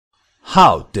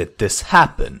How did this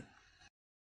happen?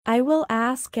 I will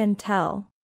ask and tell.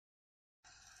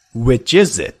 Which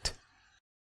is it?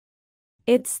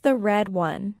 It's the red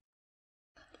one.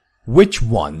 Which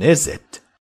one is it?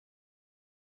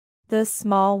 The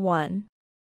small one.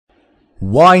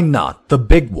 Why not the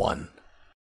big one?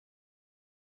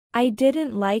 I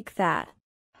didn't like that.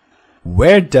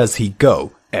 Where does he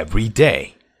go every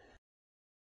day?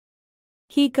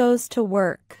 He goes to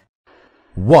work.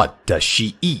 What does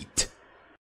she eat?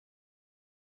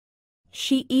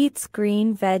 She eats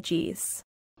green veggies.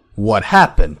 What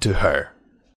happened to her?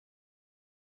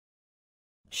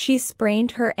 She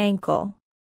sprained her ankle.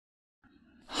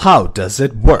 How does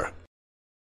it work?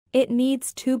 It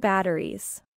needs 2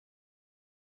 batteries.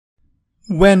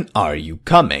 When are you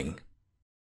coming?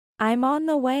 I'm on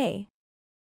the way.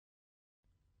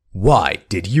 Why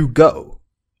did you go?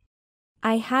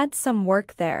 I had some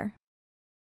work there.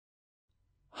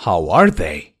 How are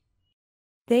they?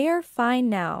 They are fine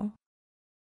now.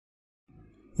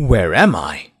 Where am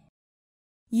I?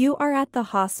 You are at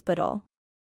the hospital.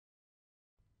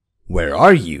 Where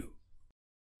are you?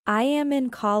 I am in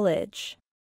college.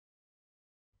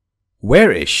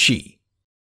 Where is she?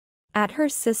 At her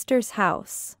sister's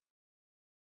house.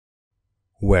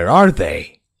 Where are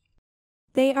they?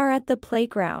 They are at the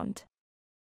playground.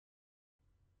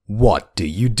 What do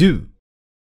you do?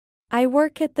 I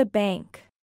work at the bank.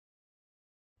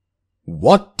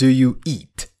 What do you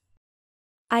eat?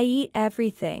 I eat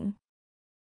everything.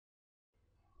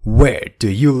 Where do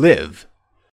you live?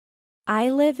 I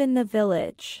live in the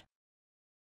village.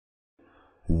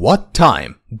 What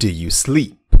time do you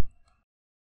sleep?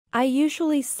 I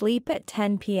usually sleep at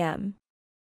 10 p.m.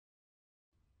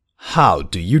 How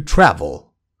do you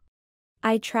travel?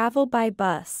 I travel by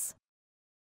bus.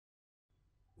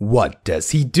 What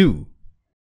does he do?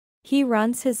 He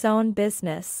runs his own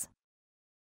business.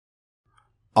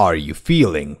 Are you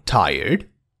feeling tired?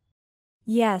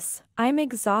 Yes, I'm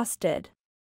exhausted.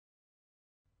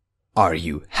 Are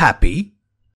you happy?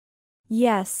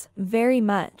 Yes, very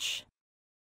much.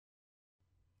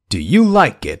 Do you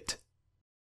like it?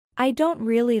 I don't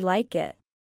really like it.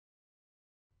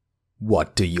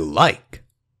 What do you like?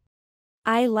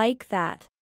 I like that.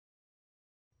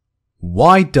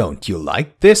 Why don't you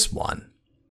like this one?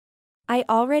 I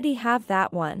already have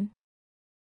that one.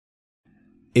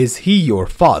 Is he your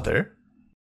father?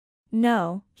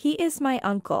 No, he is my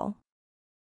uncle.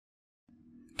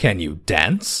 Can you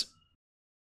dance?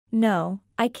 No,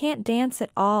 I can't dance at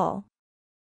all.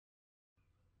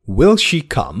 Will she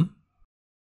come?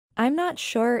 I'm not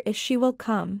sure if she will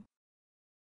come.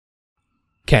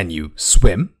 Can you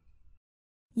swim?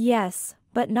 Yes,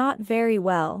 but not very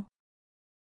well.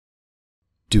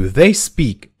 Do they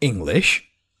speak English?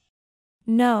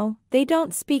 No, they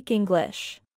don't speak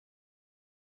English.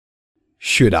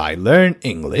 Should I learn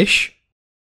English?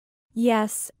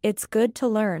 Yes, it's good to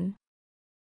learn.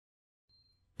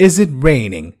 Is it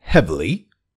raining heavily?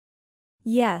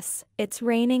 Yes, it's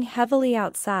raining heavily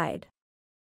outside.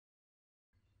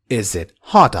 Is it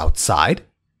hot outside?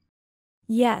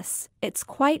 Yes, it's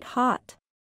quite hot.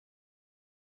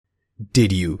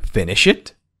 Did you finish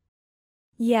it?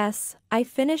 Yes, I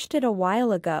finished it a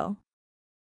while ago.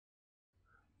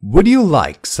 Would you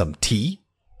like some tea?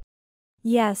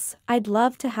 Yes, I'd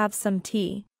love to have some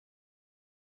tea.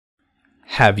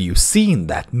 Have you seen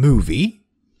that movie?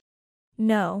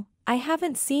 No, I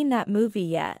haven't seen that movie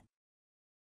yet.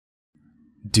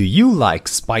 Do you like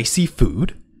spicy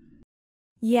food?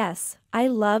 Yes, I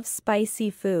love spicy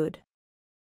food.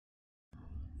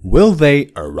 Will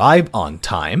they arrive on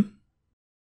time?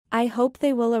 I hope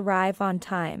they will arrive on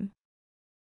time.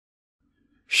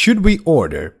 Should we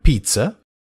order pizza?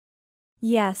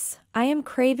 Yes, I am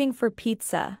craving for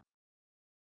pizza.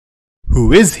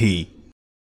 Who is he?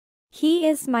 He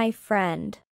is my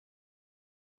friend.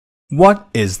 What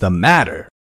is the matter?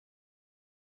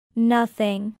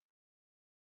 Nothing.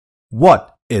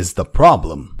 What is the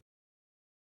problem?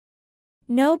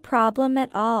 No problem at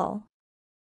all.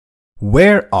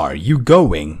 Where are you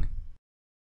going?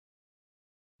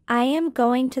 I am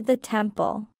going to the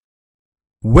temple.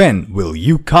 When will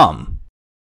you come?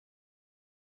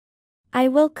 I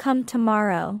will come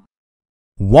tomorrow.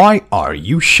 Why are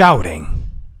you shouting?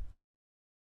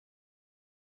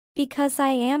 Because I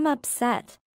am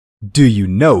upset. Do you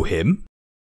know him?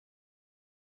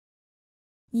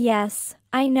 Yes,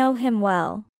 I know him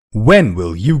well. When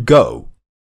will you go?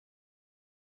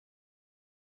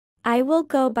 I will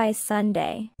go by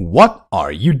Sunday. What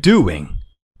are you doing?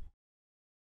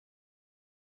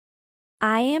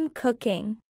 I am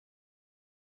cooking.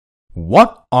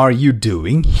 What are you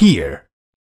doing here?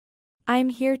 I'm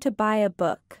here to buy a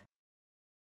book.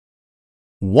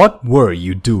 What were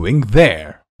you doing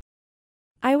there?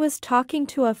 I was talking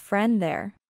to a friend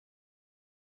there.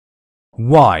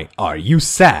 Why are you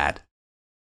sad?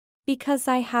 Because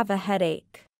I have a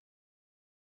headache.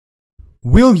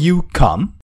 Will you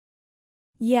come?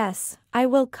 Yes, I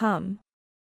will come.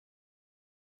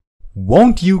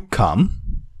 Won't you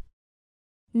come?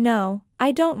 No,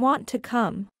 I don't want to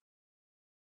come.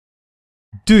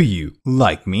 Do you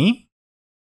like me?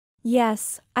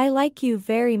 Yes, I like you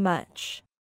very much.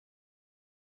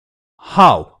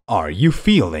 How are you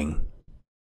feeling?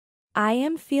 I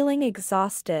am feeling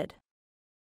exhausted.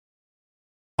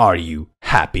 Are you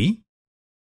happy?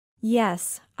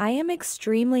 Yes, I am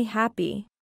extremely happy.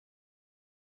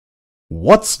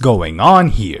 What's going on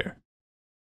here?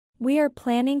 We are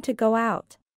planning to go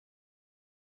out.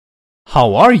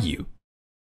 How are you?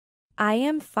 I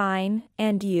am fine,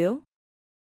 and you?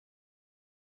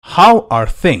 How are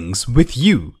things with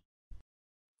you?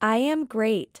 I am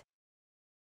great.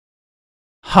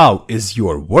 How is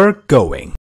your work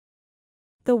going?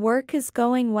 The work is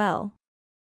going well.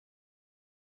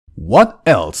 What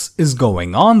else is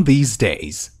going on these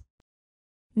days?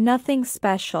 Nothing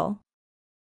special.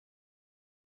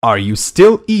 Are you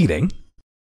still eating?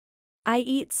 I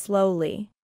eat slowly.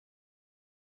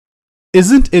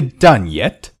 Isn't it done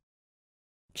yet?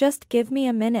 Just give me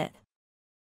a minute.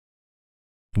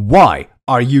 Why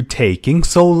are you taking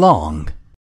so long?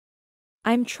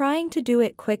 I'm trying to do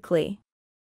it quickly.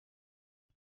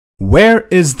 Where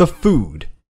is the food?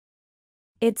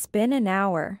 It's been an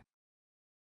hour.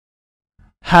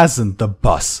 Hasn't the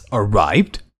bus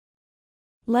arrived?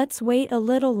 Let's wait a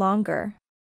little longer.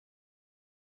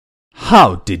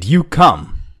 How did you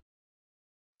come?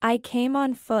 I came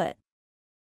on foot.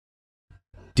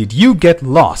 Did you get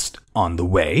lost on the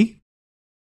way?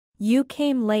 You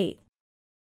came late.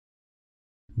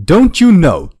 Don't you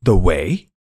know the way?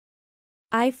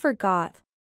 I forgot.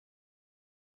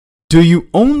 Do you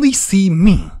only see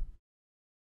me?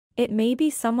 It may be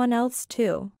someone else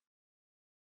too.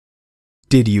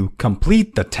 Did you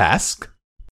complete the task?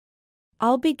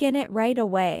 I'll begin it right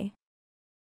away.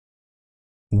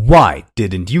 Why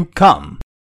didn't you come?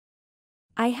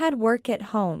 I had work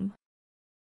at home.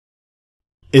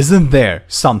 Isn't there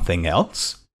something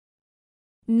else?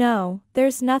 No,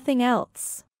 there's nothing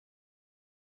else.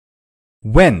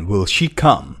 When will she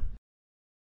come?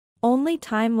 Only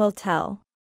time will tell.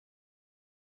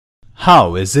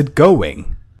 How is it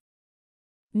going?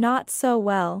 Not so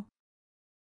well.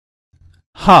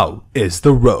 How is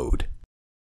the road?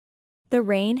 The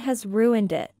rain has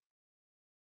ruined it.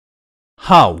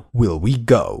 How will we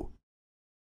go?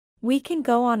 We can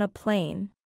go on a plane.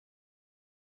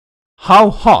 How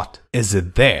hot is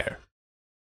it there?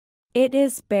 It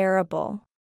is bearable.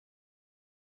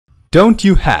 Don't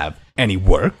you have any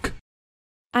work?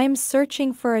 I'm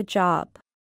searching for a job.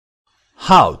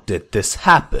 How did this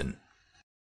happen?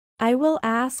 I will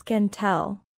ask and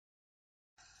tell.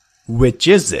 Which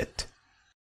is it?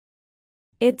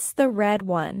 It's the red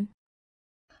one.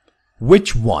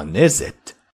 Which one is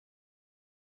it?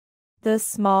 The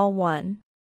small one.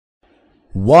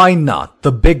 Why not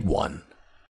the big one?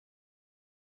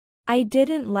 I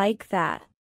didn't like that.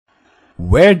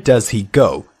 Where does he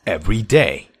go every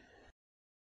day?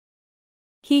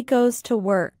 He goes to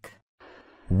work.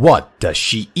 What does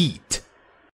she eat?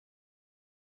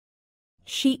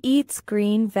 She eats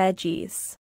green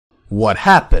veggies. What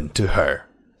happened to her?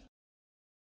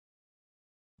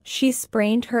 She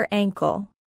sprained her ankle.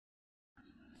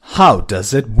 How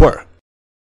does it work?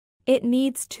 It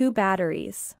needs 2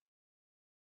 batteries.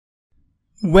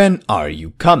 When are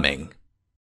you coming?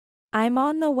 I'm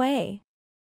on the way.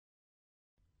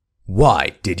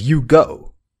 Why did you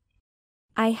go?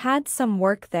 I had some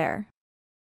work there.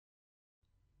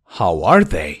 How are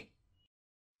they?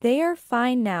 They are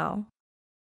fine now.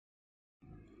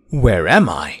 Where am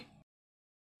I?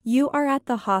 You are at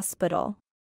the hospital.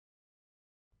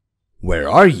 Where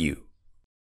are you?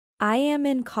 I am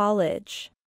in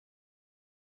college.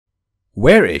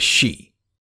 Where is she?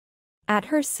 At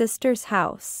her sister's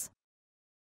house.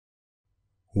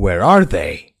 Where are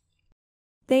they?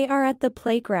 They are at the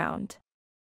playground.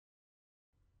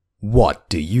 What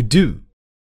do you do?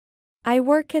 I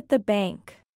work at the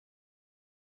bank.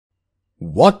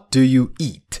 What do you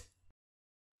eat?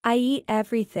 I eat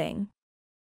everything.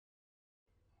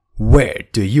 Where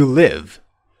do you live?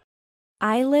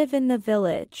 I live in the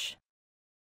village.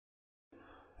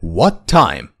 What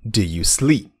time do you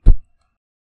sleep?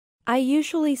 I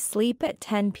usually sleep at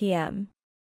 10 p.m.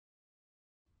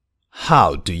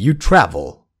 How do you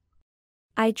travel?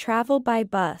 I travel by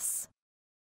bus.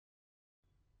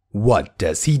 What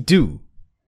does he do?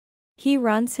 He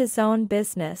runs his own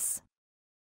business.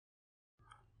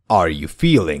 Are you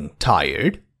feeling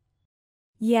tired?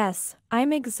 Yes,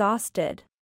 I'm exhausted.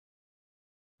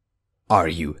 Are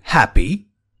you happy?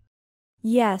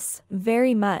 Yes,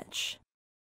 very much.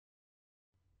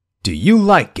 Do you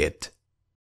like it?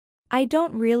 I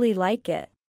don't really like it.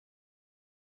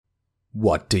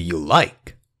 What do you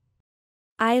like?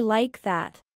 I like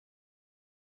that.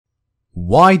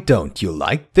 Why don't you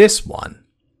like this one?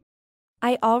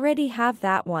 I already have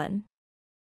that one.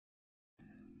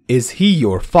 Is he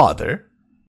your father?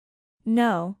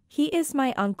 No, he is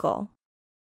my uncle.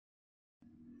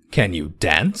 Can you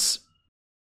dance?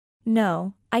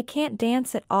 No, I can't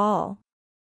dance at all.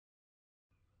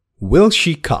 Will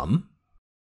she come?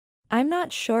 I'm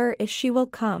not sure if she will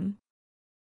come.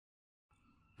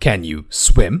 Can you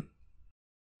swim?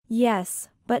 Yes,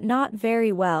 but not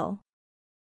very well.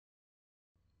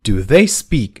 Do they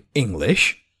speak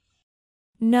English?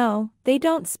 No, they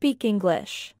don't speak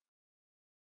English.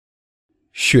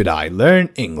 Should I learn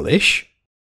English?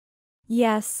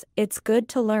 Yes, it's good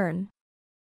to learn.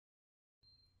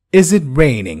 Is it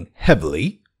raining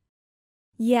heavily?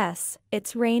 Yes,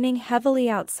 it's raining heavily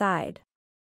outside.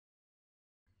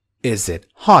 Is it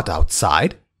hot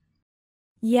outside?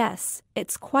 Yes,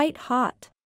 it's quite hot.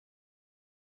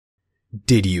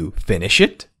 Did you finish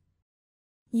it?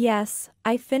 Yes,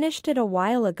 I finished it a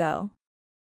while ago.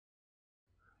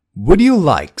 Would you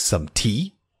like some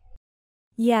tea?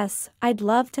 Yes, I'd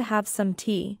love to have some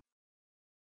tea.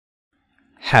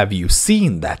 Have you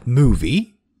seen that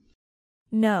movie?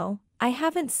 No, I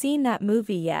haven't seen that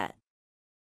movie yet.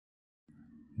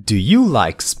 Do you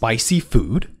like spicy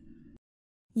food?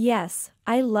 Yes,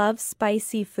 I love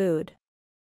spicy food.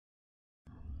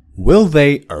 Will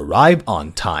they arrive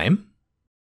on time?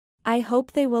 I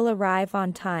hope they will arrive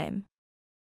on time.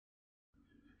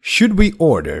 Should we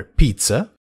order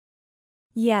pizza?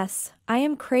 Yes, I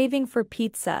am craving for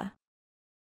pizza.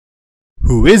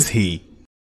 Who is he?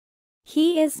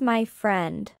 He is my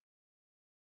friend.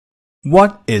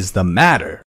 What is the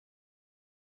matter?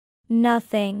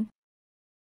 Nothing.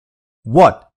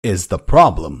 What is the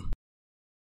problem?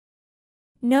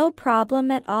 No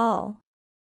problem at all.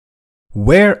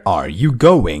 Where are you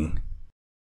going?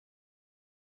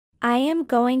 I am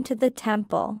going to the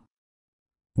temple.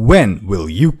 When will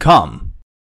you come?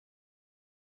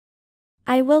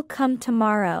 I will come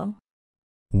tomorrow.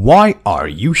 Why are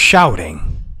you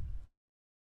shouting?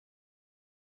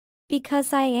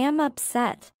 Because I am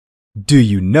upset. Do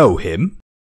you know him?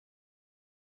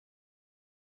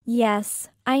 Yes,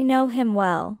 I know him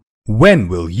well. When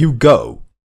will you go?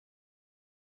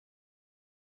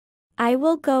 I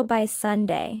will go by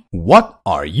Sunday. What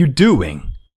are you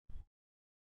doing?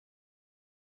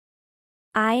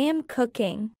 I am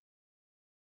cooking.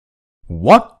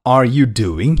 What are you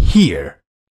doing here?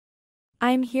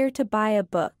 I'm here to buy a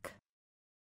book.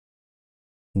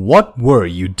 What were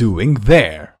you doing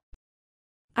there?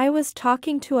 I was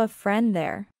talking to a friend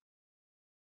there.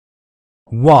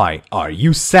 Why are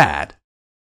you sad?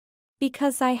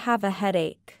 Because I have a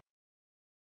headache.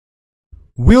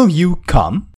 Will you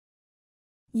come?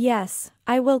 Yes,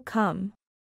 I will come.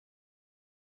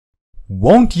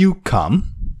 Won't you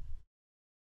come?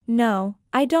 No,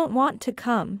 I don't want to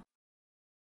come.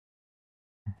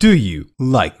 Do you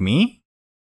like me?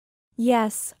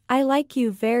 Yes, I like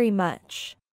you very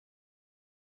much.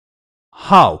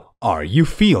 How are you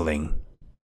feeling?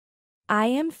 I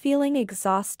am feeling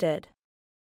exhausted.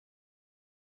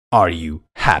 Are you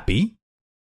happy?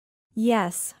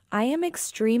 Yes, I am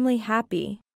extremely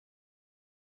happy.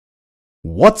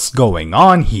 What's going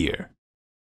on here?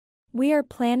 We are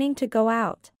planning to go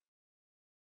out.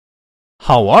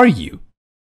 How are you?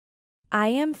 I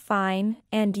am fine,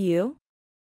 and you?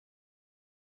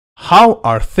 How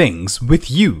are things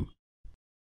with you?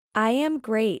 I am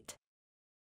great.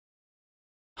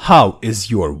 How is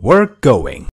your work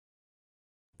going?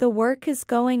 The work is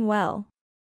going well.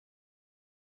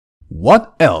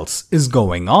 What else is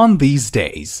going on these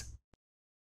days?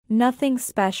 Nothing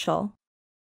special.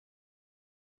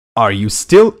 Are you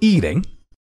still eating?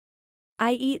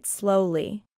 I eat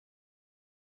slowly.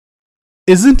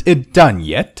 Isn't it done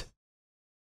yet?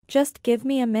 Just give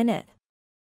me a minute.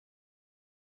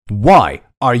 Why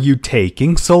are you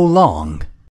taking so long?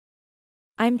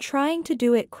 I'm trying to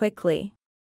do it quickly.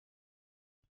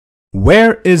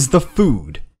 Where is the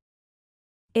food?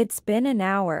 It's been an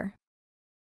hour.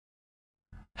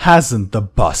 Hasn't the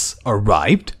bus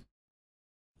arrived?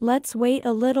 Let's wait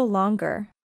a little longer.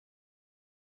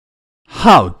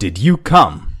 How did you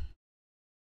come?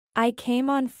 I came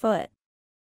on foot.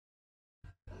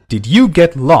 Did you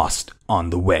get lost on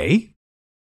the way?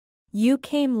 You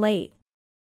came late.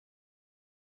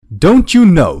 Don't you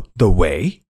know the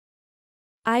way?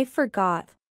 I forgot.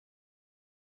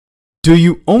 Do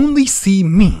you only see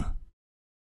me?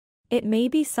 It may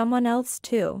be someone else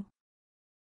too.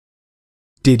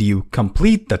 Did you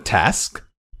complete the task?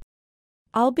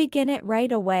 I'll begin it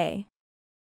right away.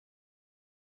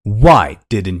 Why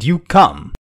didn't you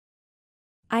come?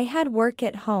 I had work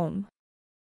at home.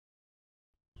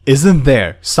 Isn't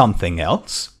there something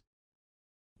else?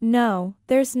 No,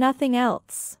 there's nothing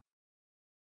else.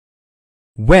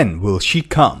 When will she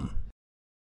come?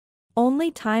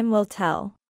 Only time will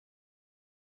tell.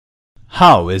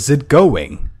 How is it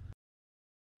going?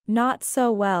 Not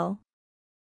so well.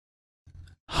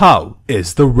 How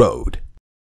is the road?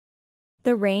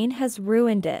 The rain has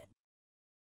ruined it.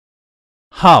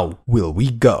 How will we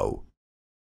go?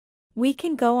 We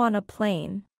can go on a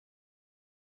plane.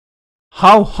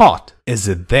 How hot is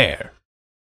it there?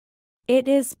 It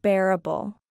is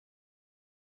bearable.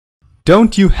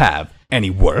 Don't you have any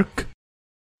work?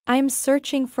 I'm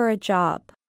searching for a job.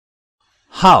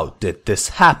 How did this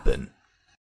happen?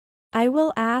 I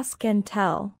will ask and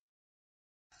tell.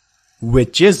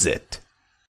 Which is it?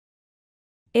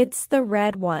 It's the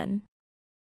red one.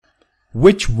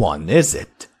 Which one is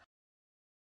it?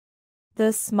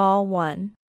 The small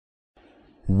one.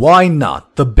 Why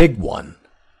not the big one?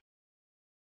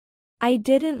 I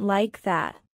didn't like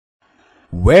that.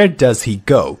 Where does he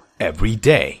go every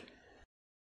day?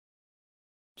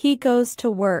 He goes to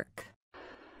work.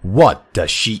 What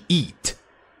does she eat?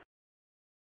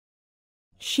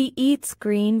 She eats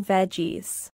green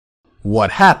veggies.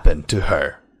 What happened to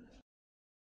her?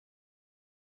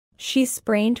 She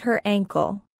sprained her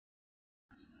ankle.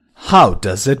 How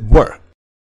does it work?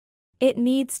 It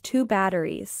needs 2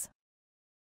 batteries.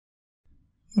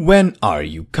 When are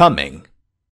you coming?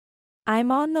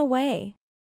 I'm on the way.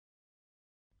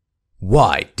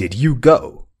 Why did you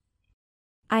go?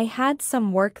 I had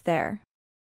some work there.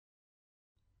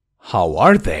 How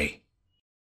are they?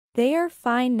 They are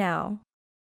fine now.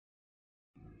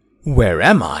 Where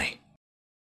am I?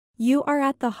 You are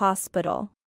at the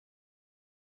hospital.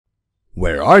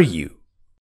 Where are you?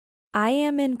 I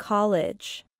am in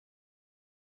college.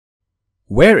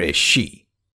 Where is she?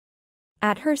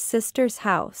 At her sister's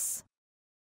house.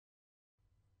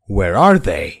 Where are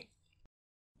they?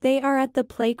 They are at the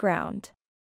playground.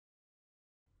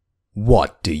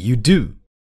 What do you do?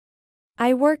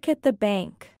 I work at the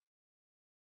bank.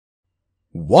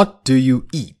 What do you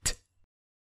eat?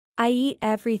 I eat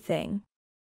everything.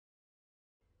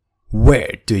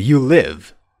 Where do you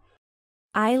live?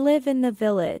 I live in the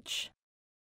village.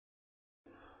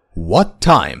 What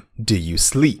time do you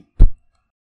sleep?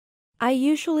 I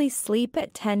usually sleep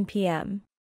at 10 p.m.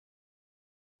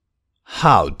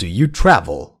 How do you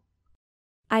travel?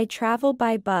 I travel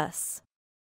by bus.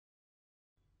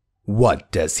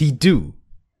 What does he do?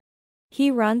 He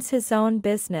runs his own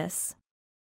business.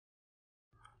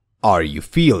 Are you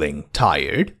feeling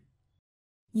tired?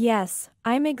 Yes,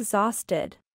 I'm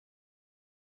exhausted.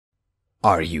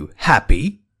 Are you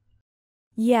happy?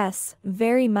 Yes,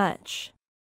 very much.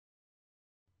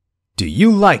 Do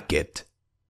you like it?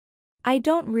 I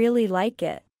don't really like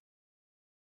it.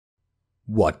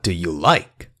 What do you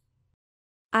like?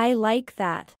 I like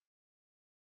that.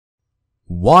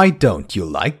 Why don't you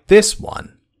like this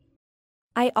one?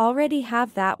 I already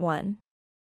have that one.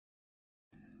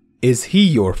 Is he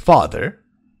your father?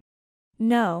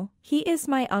 No, he is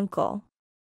my uncle.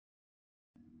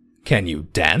 Can you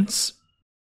dance?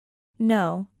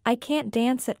 No, I can't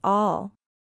dance at all.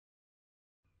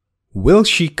 Will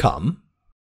she come?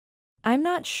 I'm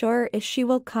not sure if she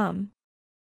will come.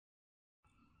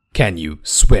 Can you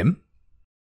swim?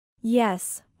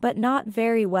 Yes, but not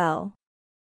very well.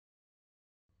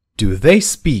 Do they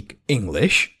speak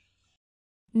English?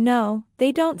 No,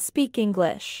 they don't speak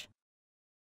English.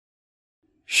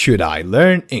 Should I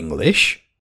learn English?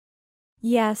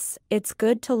 Yes, it's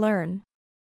good to learn.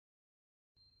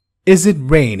 Is it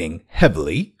raining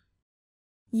heavily?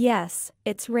 Yes,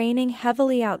 it's raining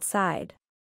heavily outside.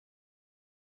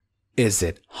 Is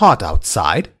it hot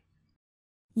outside?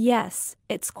 Yes,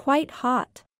 it's quite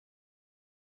hot.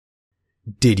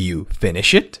 Did you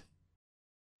finish it?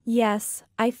 Yes,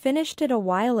 I finished it a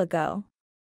while ago.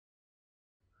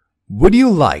 Would you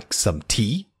like some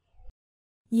tea?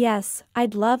 Yes,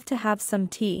 I'd love to have some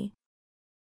tea.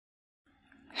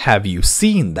 Have you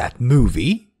seen that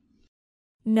movie?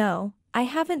 No, I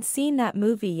haven't seen that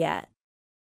movie yet.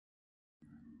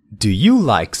 Do you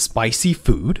like spicy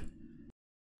food?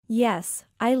 Yes,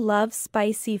 I love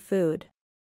spicy food.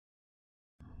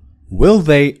 Will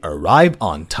they arrive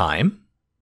on time?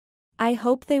 I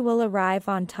hope they will arrive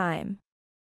on time.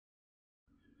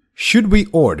 Should we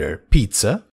order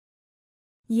pizza?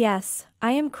 Yes,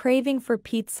 I am craving for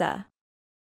pizza.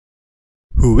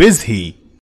 Who is he?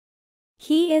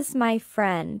 He is my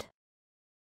friend.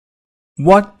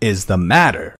 What is the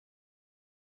matter?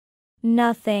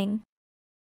 Nothing.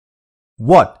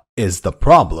 What is the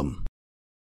problem?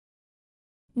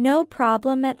 No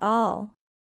problem at all.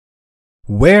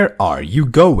 Where are you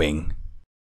going?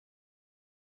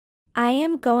 I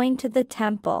am going to the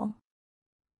temple.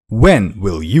 When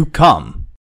will you come?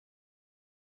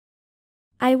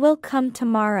 I will come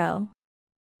tomorrow.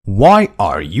 Why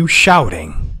are you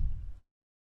shouting?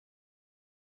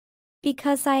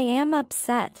 Because I am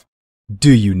upset.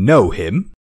 Do you know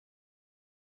him?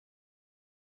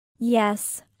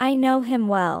 Yes, I know him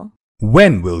well.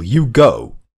 When will you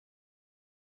go?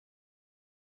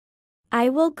 I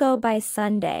will go by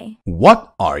Sunday.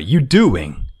 What are you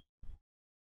doing?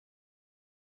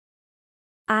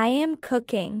 I am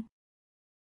cooking.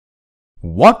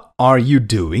 What are you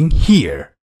doing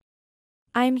here?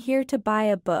 I'm here to buy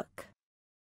a book.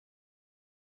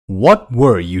 What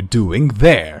were you doing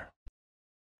there?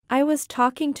 I was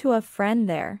talking to a friend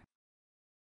there.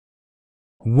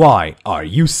 Why are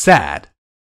you sad?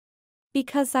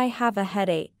 Because I have a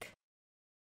headache.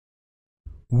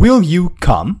 Will you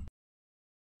come?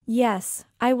 Yes,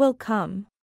 I will come.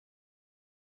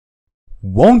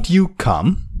 Won't you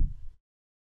come?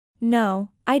 No,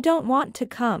 I don't want to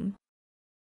come.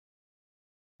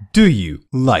 Do you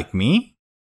like me?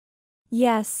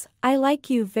 Yes, I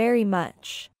like you very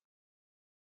much.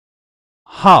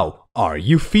 How are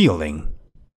you feeling?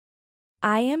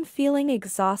 I am feeling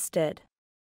exhausted.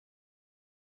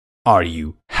 Are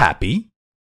you happy?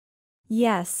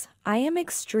 Yes, I am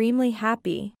extremely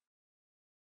happy.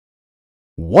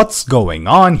 What's going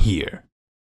on here?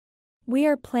 We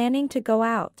are planning to go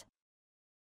out.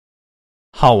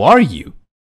 How are you?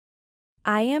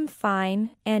 I am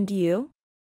fine, and you?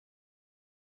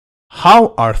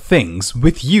 How are things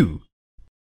with you?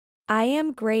 I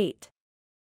am great.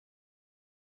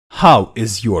 How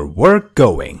is your work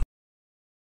going?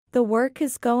 The work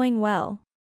is going well.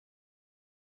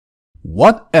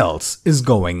 What else is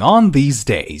going on these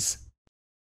days?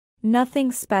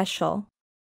 Nothing special.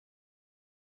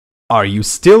 Are you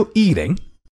still eating?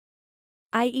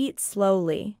 I eat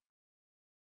slowly.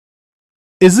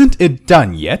 Isn't it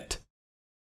done yet?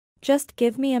 Just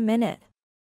give me a minute.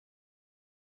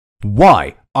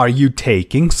 Why are you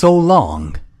taking so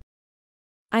long?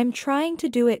 I'm trying to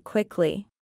do it quickly.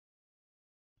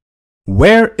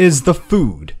 Where is the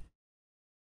food?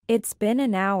 It's been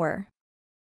an hour.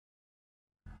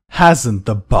 Hasn't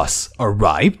the bus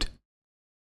arrived?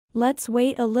 Let's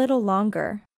wait a little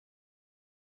longer.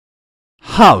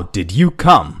 How did you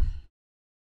come?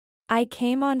 I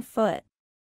came on foot.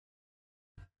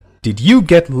 Did you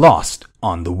get lost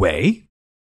on the way?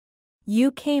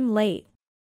 You came late.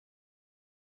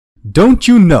 Don't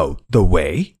you know the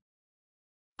way?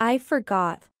 I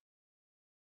forgot.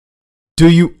 Do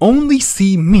you only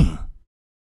see me?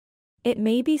 It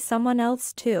may be someone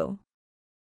else too.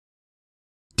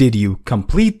 Did you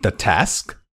complete the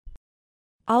task?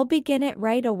 I'll begin it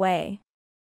right away.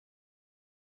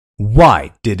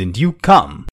 Why didn't you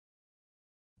come?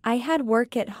 I had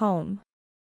work at home.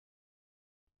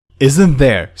 Isn't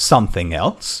there something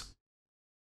else?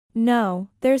 No,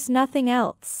 there's nothing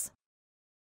else.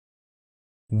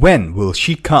 When will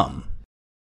she come?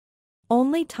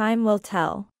 Only time will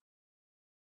tell.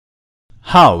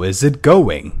 How is it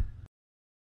going?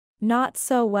 Not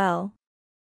so well.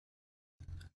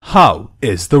 How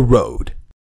is the road?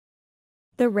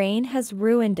 The rain has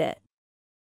ruined it.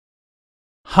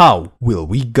 How will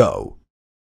we go?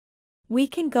 We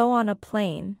can go on a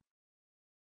plane.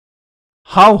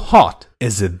 How hot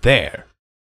is it there?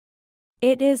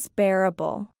 It is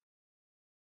bearable.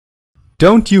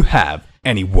 Don't you have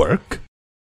any work?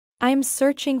 I'm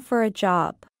searching for a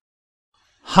job.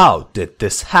 How did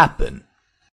this happen?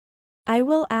 I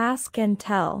will ask and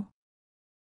tell.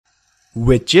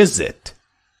 Which is it?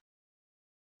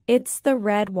 It's the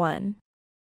red one.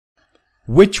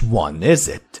 Which one is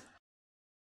it?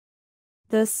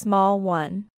 The small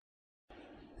one.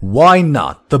 Why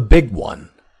not the big one?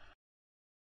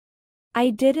 I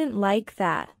didn't like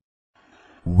that.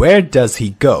 Where does he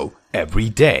go every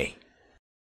day?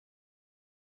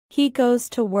 He goes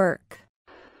to work.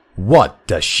 What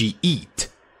does she eat?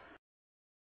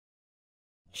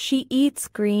 She eats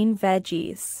green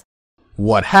veggies.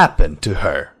 What happened to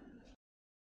her?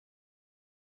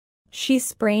 She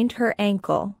sprained her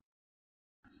ankle.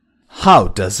 How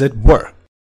does it work?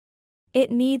 It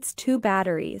needs 2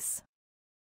 batteries.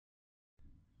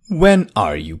 When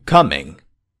are you coming?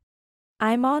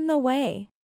 I'm on the way.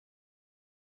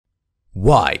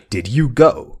 Why did you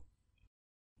go?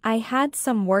 I had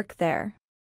some work there.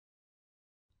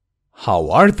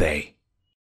 How are they?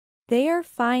 They are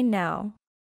fine now.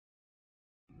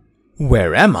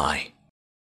 Where am I?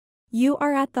 You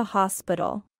are at the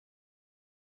hospital.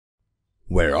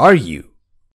 Where are you?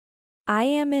 I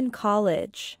am in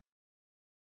college.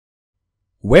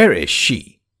 Where is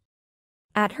she?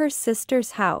 At her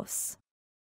sister's house.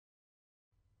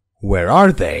 Where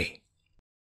are they?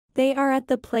 They are at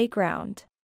the playground.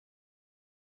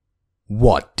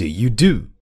 What do you do?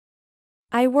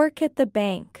 I work at the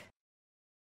bank.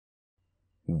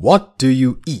 What do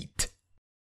you eat?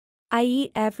 I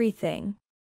eat everything.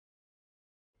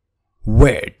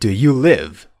 Where do you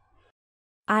live?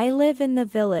 I live in the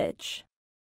village.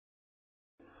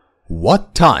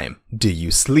 What time do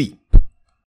you sleep?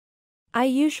 I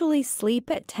usually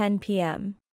sleep at 10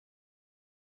 p.m.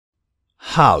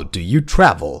 How do you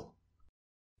travel?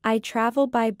 I travel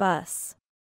by bus.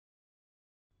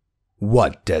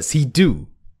 What does he do?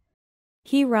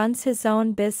 He runs his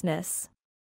own business.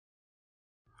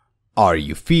 Are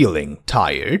you feeling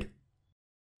tired?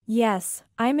 Yes,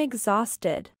 I'm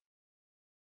exhausted.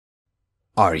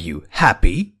 Are you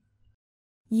happy?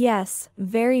 Yes,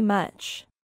 very much.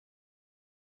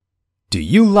 Do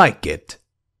you like it?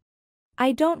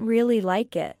 I don't really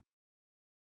like it.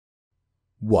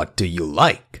 What do you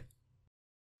like?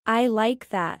 I like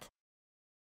that.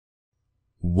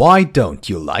 Why don't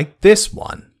you like this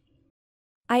one?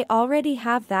 I already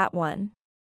have that one.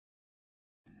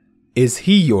 Is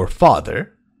he your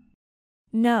father?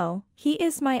 No, he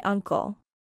is my uncle.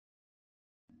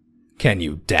 Can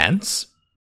you dance?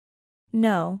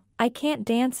 No, I can't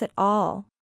dance at all.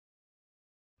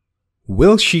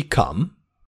 Will she come?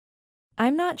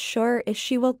 I'm not sure if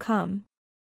she will come.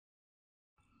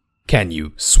 Can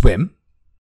you swim?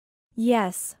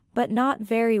 Yes, but not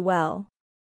very well.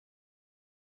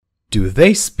 Do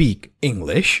they speak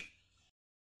English?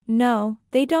 No,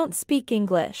 they don't speak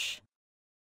English.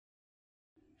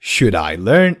 Should I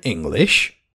learn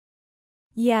English?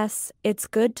 Yes, it's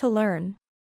good to learn.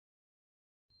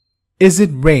 Is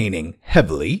it raining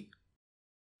heavily?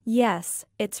 Yes,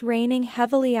 it's raining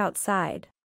heavily outside.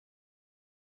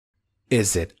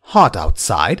 Is it hot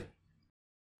outside?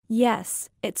 Yes,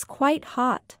 it's quite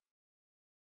hot.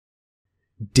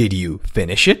 Did you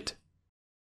finish it?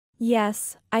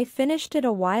 Yes, I finished it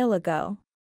a while ago.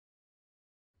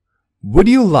 Would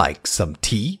you like some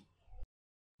tea?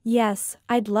 Yes,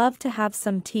 I'd love to have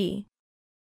some tea.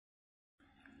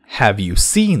 Have you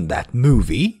seen that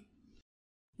movie?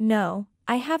 No,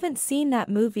 I haven't seen that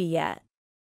movie yet.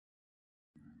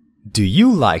 Do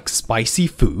you like spicy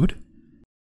food?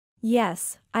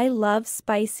 Yes, I love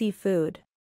spicy food.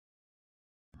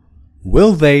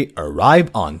 Will they arrive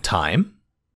on time?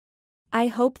 I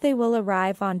hope they will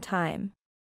arrive on time.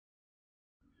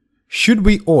 Should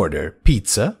we order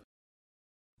pizza?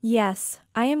 Yes,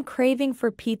 I am craving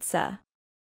for pizza.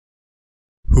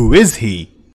 Who is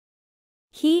he?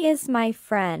 He is my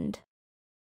friend.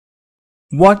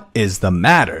 What is the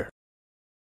matter?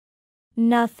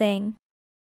 Nothing.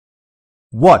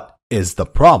 What is the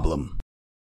problem?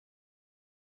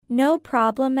 No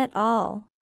problem at all.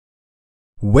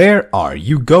 Where are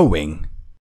you going?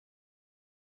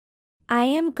 I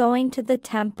am going to the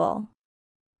temple.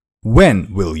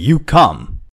 When will you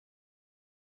come?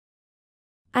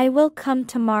 I will come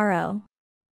tomorrow.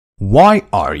 Why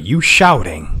are you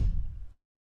shouting?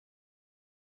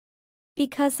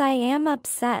 Because I am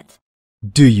upset.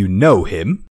 Do you know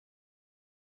him?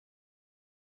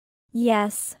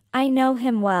 Yes, I know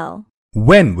him well.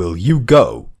 When will you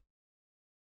go?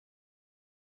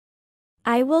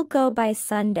 I will go by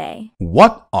Sunday.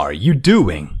 What are you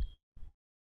doing?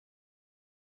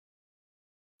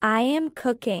 I am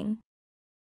cooking.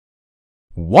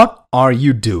 What are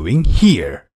you doing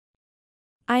here?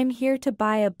 I'm here to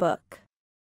buy a book.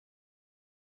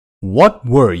 What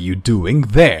were you doing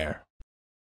there?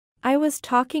 I was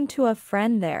talking to a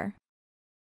friend there.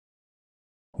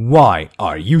 Why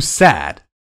are you sad?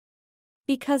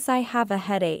 Because I have a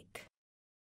headache.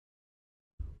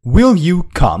 Will you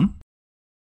come?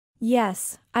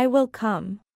 Yes, I will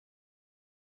come.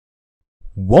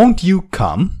 Won't you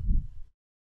come?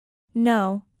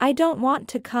 No, I don't want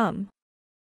to come.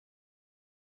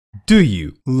 Do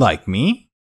you like me?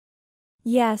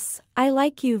 Yes, I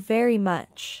like you very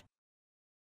much.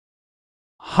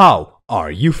 How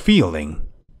are you feeling?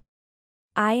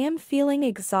 I am feeling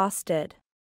exhausted.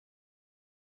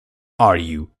 Are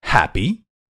you happy?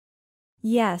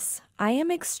 Yes, I am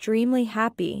extremely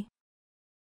happy.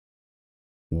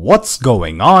 What's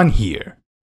going on here?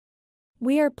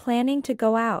 We are planning to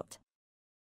go out.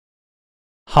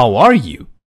 How are you?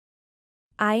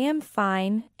 I am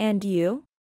fine, and you?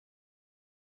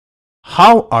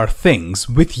 How are things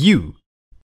with you?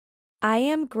 I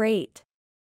am great.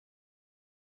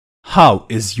 How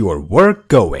is your work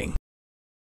going?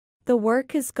 The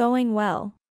work is going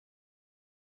well.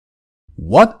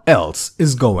 What else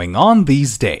is going on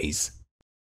these days?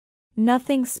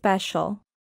 Nothing special.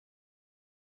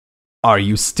 Are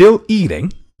you still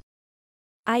eating?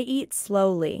 I eat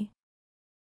slowly.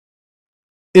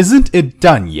 Isn't it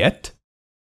done yet?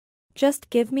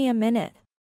 Just give me a minute.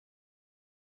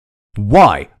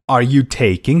 Why are you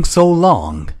taking so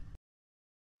long?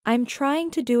 I'm trying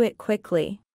to do it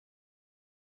quickly.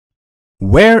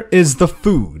 Where is the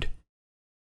food?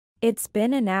 It's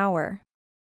been an hour.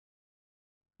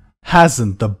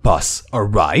 Hasn't the bus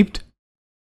arrived?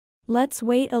 Let's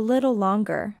wait a little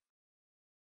longer.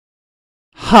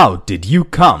 How did you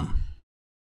come?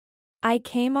 I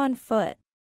came on foot.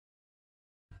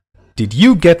 Did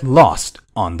you get lost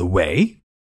on the way?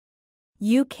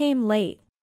 You came late.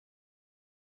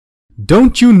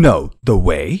 Don't you know the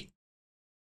way?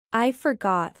 I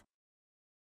forgot.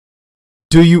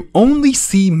 Do you only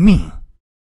see me?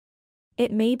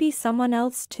 It may be someone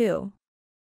else too.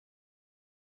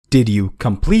 Did you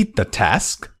complete the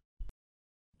task?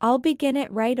 I'll begin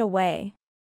it right away.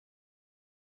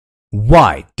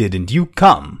 Why didn't you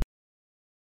come?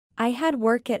 I had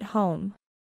work at home.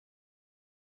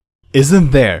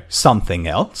 Isn't there something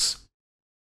else?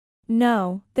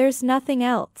 No, there's nothing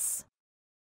else.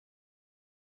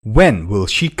 When will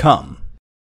she come?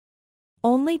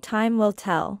 Only time will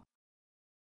tell.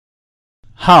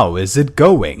 How is it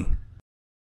going?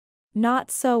 Not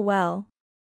so well.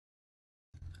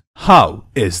 How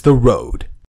is the road?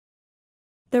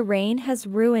 The rain has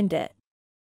ruined it.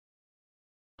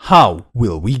 How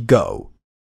will we go?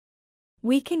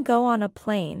 We can go on a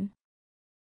plane.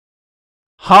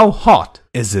 How hot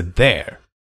is it there?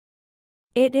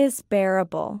 It is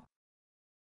bearable.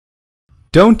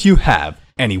 Don't you have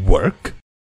any work?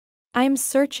 I'm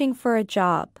searching for a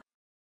job.